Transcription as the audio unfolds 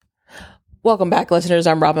Welcome back, listeners.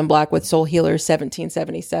 I'm Robin Black with Soul Healer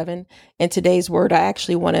 1777. In today's word, I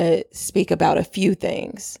actually want to speak about a few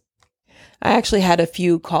things. I actually had a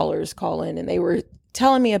few callers call in and they were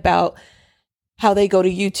telling me about how they go to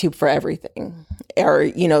YouTube for everything, or,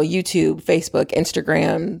 YouTube, Facebook,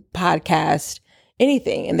 Instagram, podcast,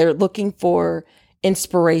 anything. And they're looking for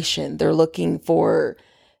inspiration. They're looking for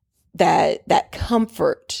that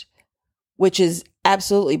comfort, which is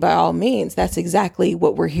absolutely, by all means, that's exactly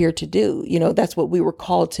what we're here to do. That's what we were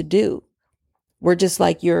called to do. We're just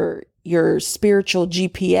like your spiritual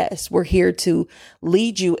GPS. We're here to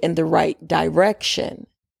lead you in the right direction.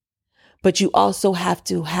 But you also have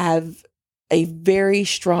to have a very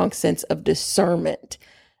strong sense of discernment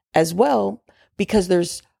as well, because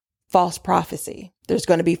there's false prophecy. There's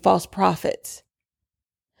going to be false prophets.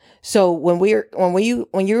 So when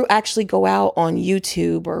you actually go out on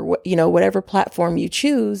YouTube or whatever platform you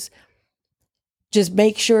choose, just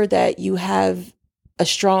make sure that you have a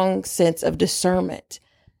strong sense of discernment,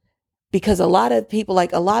 because a lot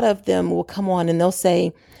of them will come on and they'll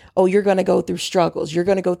say, "Oh, you're going to go through struggles. You're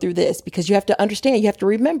going to go through this," because you have to understand, you have to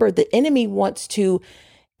remember the enemy wants to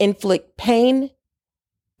inflict pain,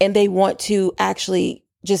 and they want to actually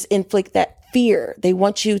just inflict that fear. They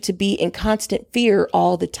want you to be in constant fear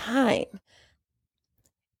all the time.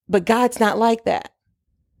 But God's not like that,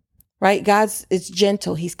 right? God's is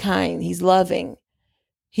gentle. He's kind. He's loving.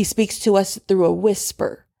 He speaks to us through a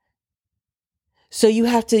whisper. So you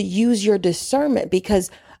have to use your discernment,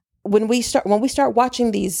 because when we start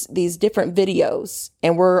watching these different videos,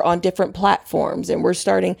 and we're on different platforms, and we're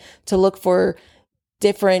starting to look for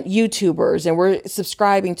different YouTubers, and we're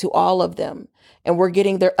subscribing to all of them, and we're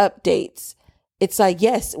getting their updates. It's like,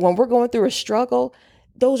 yes, when we're going through a struggle,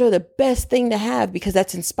 those are the best thing to have, because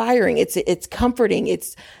that's inspiring. It's comforting.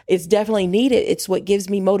 It's definitely needed. It's what gives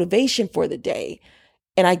me motivation for the day.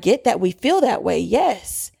 And I get that we feel that way.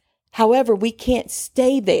 Yes. However, we can't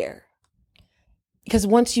stay there, because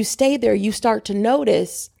once you stay there, you start to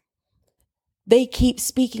notice they keep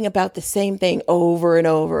speaking about the same thing over and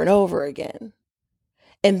over and over again.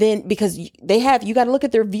 And then because you got to look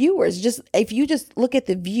at their viewers. If you just look at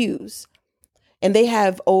the views, and they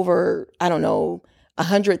have over,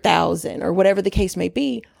 100,000 or whatever the case may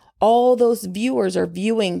be, all those viewers are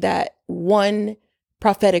viewing that one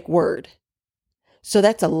prophetic word. So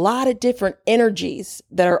that's a lot of different energies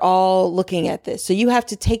that are all looking at this. So you have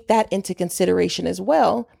to take that into consideration as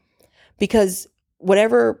well, because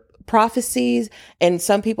whatever prophecies, and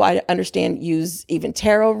some people I understand use even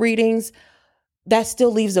tarot readings, that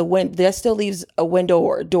still leaves a window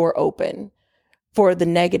or a door open for the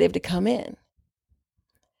negative to come in.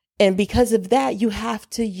 And because of that, you have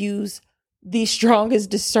to use the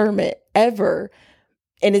strongest discernment ever.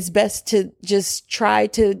 And it's best to just try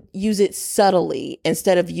to use it subtly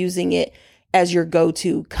instead of using it as your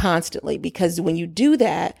go-to constantly. Because when you do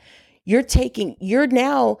that, you're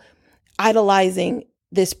now idolizing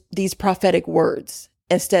these prophetic words.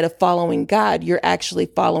 Instead of following God, you're actually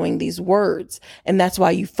following these words. And that's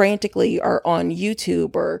why you frantically are on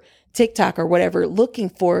YouTube or TikTok or whatever, looking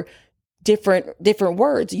for different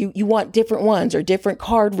words. You want different ones or different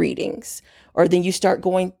card readings, or then you start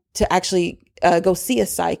going to actually go see a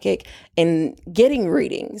psychic and getting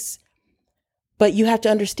readings. But you have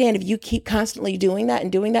to understand, if you keep constantly doing that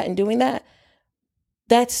and doing that and doing that,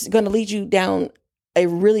 that's going to lead you down a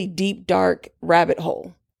really deep, dark rabbit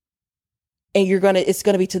hole. And it's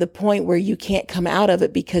going to be to the point where you can't come out of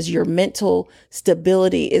it, because your mental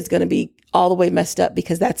stability is going to be all the way messed up,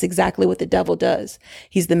 because that's exactly what the devil does.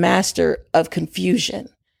 He's the master of confusion.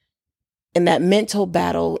 And that mental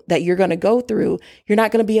battle that you're going to go through, you're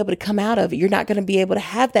not going to be able to come out of it. You're not going to be able to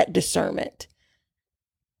have that discernment.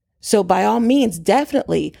 So by all means,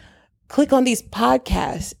 definitely click on these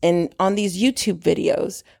podcasts and on these YouTube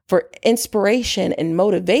videos for inspiration and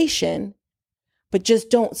motivation, but just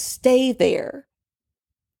don't stay there.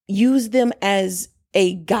 Use them as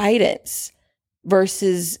a guidance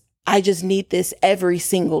versus, I just need this every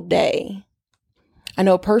single day. I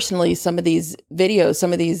know personally, some of these videos,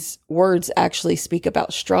 some of these words actually speak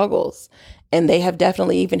about struggles, and they have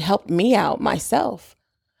definitely even helped me out myself.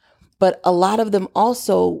 But a lot of them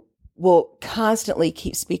also will constantly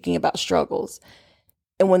keep speaking about struggles.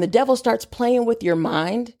 And when the devil starts playing with your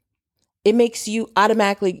mind, it makes you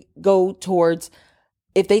automatically go towards,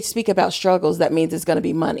 if they speak about struggles, that means it's going to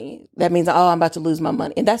be money. That means, I'm about to lose my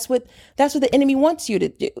money. And that's what the enemy wants you to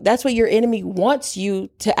do. That's what your enemy wants you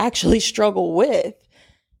to actually struggle with.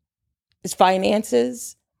 It's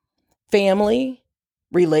finances, family,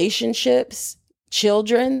 relationships,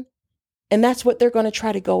 children. And that's what they're going to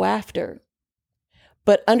try to go after.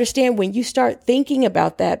 But understand, when you start thinking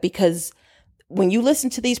about that, because when you listen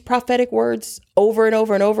to these prophetic words over and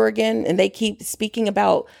over and over again, and they keep speaking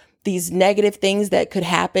about these negative things that could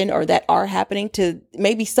happen or that are happening to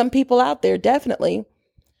maybe some people out there, definitely.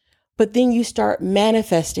 But then you start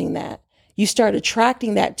manifesting that. You start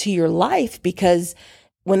attracting that to your life, because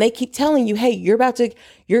when they keep telling you, hey, you're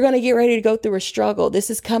going to get ready to go through a struggle. This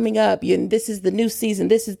is coming up. And this is the new season.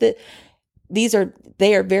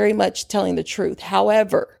 They are very much telling the truth.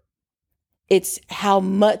 However, it's how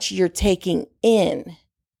much you're taking in.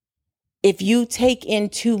 If you take in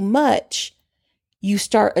too much, you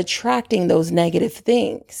start attracting those negative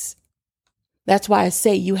things. That's why I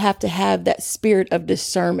say you have to have that spirit of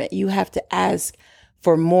discernment. You have to ask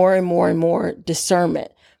for more and more and more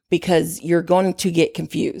discernment, because you're going to get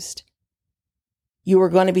confused. You are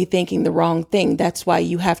going to be thinking the wrong thing. That's why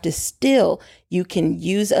you have to you can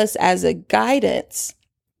use us as a guidance,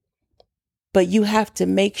 but you have to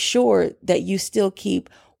make sure that you still keep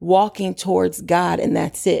walking towards God, and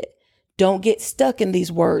that's it. Don't get stuck in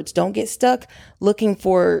these words. Don't get stuck looking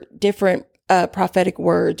for different prophetic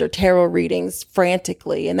words or tarot readings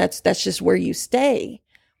frantically. And that's just where you stay.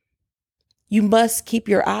 You must keep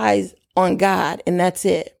your eyes on God, and that's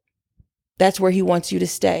it. That's where he wants you to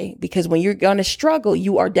stay, because when you're going to struggle,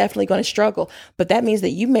 you are definitely going to struggle. But that means that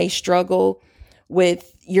you may struggle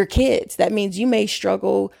with your kids. That means you may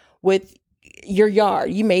struggle with your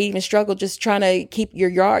yard. You may even struggle just trying to keep your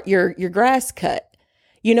yard, your grass cut.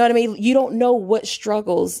 You know what I mean? You don't know what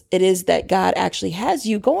struggles it is that God actually has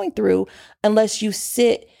you going through unless you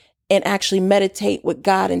sit and actually meditate with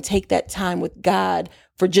God and take that time with God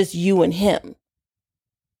for just you and him.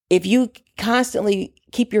 If you constantly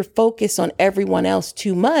keep your focus on everyone else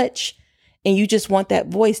too much, and you just want that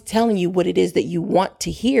voice telling you what it is that you want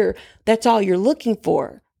to hear, that's all you're looking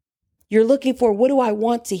for. You're looking for, what do I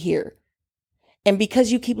want to hear? And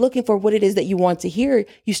because you keep looking for what it is that you want to hear,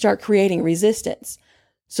 you start creating resistance.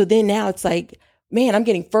 So then now it's like, man, I'm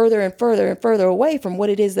getting further and further and further away from what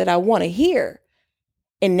it is that I want to hear.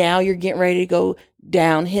 And now you're getting ready to go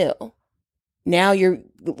downhill. Now you're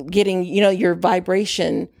getting, your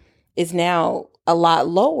vibration is now a lot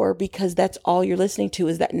lower, because that's all you're listening to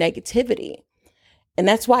is that negativity. And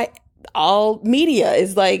that's why all media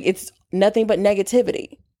is like, it's nothing but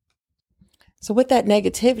negativity. So with that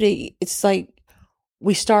negativity, it's like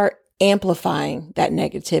we start amplifying that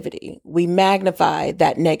negativity. We magnify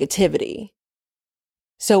that negativity.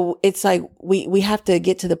 So it's like we have to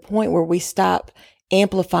get to the point where we stop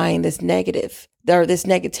amplifying this negative or this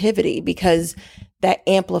negativity, because that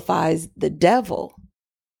amplifies the devil.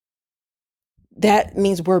 That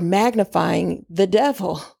means we're magnifying the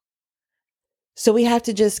devil. So we have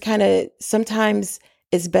to just sometimes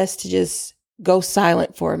it's best to just go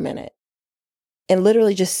silent for a minute and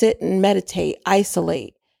literally just sit and meditate,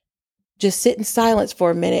 isolate, just sit in silence for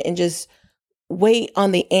a minute and just wait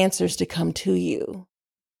on the answers to come to you.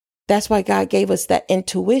 That's why God gave us that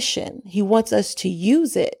intuition. He wants us to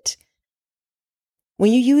use it.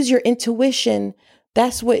 When you use your intuition,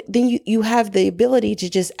 then you have the ability to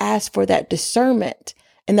just ask for that discernment,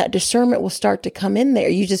 and that discernment will start to come in there.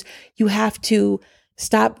 You have to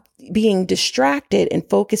stop being distracted and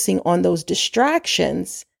focusing on those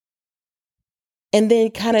distractions, and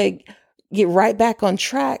then kind of get right back on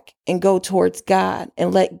track and go towards God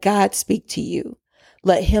and let God speak to you.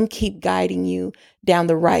 Let him keep guiding you down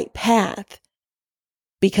the right path,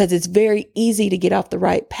 because it's very easy to get off the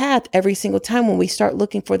right path every single time when we start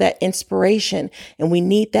looking for that inspiration, and we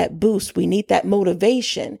need that boost. We need that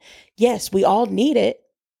motivation. Yes, we all need it,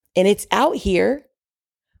 and it's out here,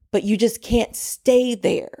 but you just can't stay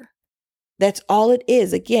there. That's all it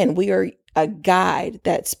is. Again, we are a guide,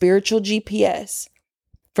 that spiritual GPS,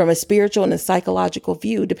 from a spiritual and a psychological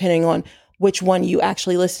view, depending on which one you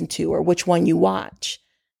actually listen to or which one you watch,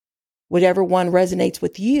 whatever one resonates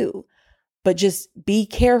with you. But just be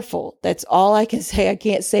careful. That's all I can say. I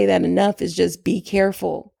can't say that enough, is just be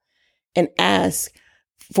careful and ask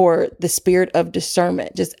for the spirit of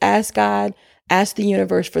discernment. Just ask God, ask the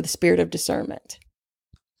universe for the spirit of discernment.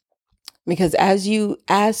 Because as you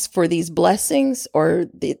ask for these blessings, or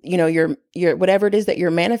your whatever it is that you're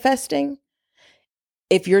manifesting,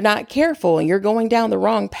 if you're not careful and you're going down the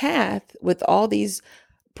wrong path with all these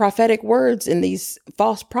prophetic words and these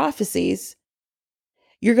false prophecies,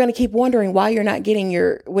 you're going to keep wondering why you're not getting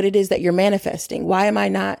what it is that you're manifesting. Why am I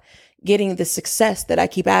not getting the success that I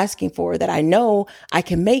keep asking for, that I know I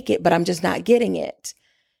can make it, but I'm just not getting it?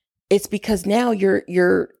 It's because now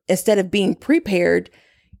you're instead of being prepared,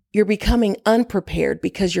 you're becoming unprepared,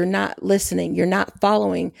 because you're not listening. You're not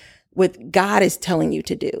following what God is telling you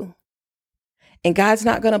to do. And God's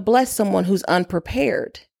not going to bless someone who's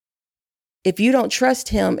unprepared. If you don't trust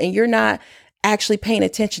him and you're not actually paying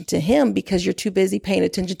attention to him because you're too busy paying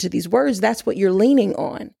attention to these words. That's what you're leaning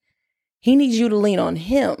on. He needs you to lean on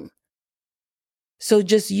him. So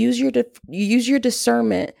just use your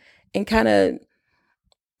discernment and kind of,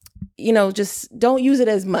 just don't use it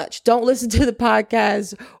as much. Don't listen to the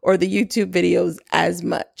podcast or the YouTube videos as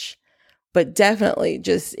much. But definitely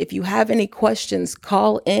just, if you have any questions,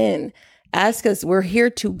 call in, ask us. We're here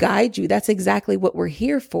to guide you. That's exactly what we're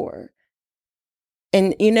here for.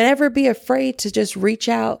 And you never be afraid to just reach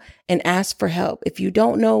out and ask for help. If you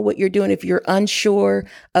don't know what you're doing, if you're unsure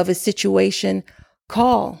of a situation,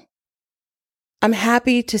 call. I'm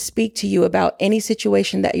happy to speak to you about any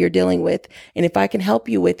situation that you're dealing with. And if I can help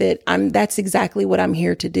you with it, that's exactly what I'm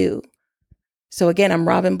here to do. So again, I'm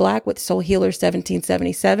Robin Black with Soul Healer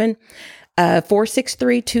 1777,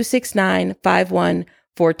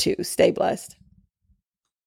 463-269-5142. Stay blessed.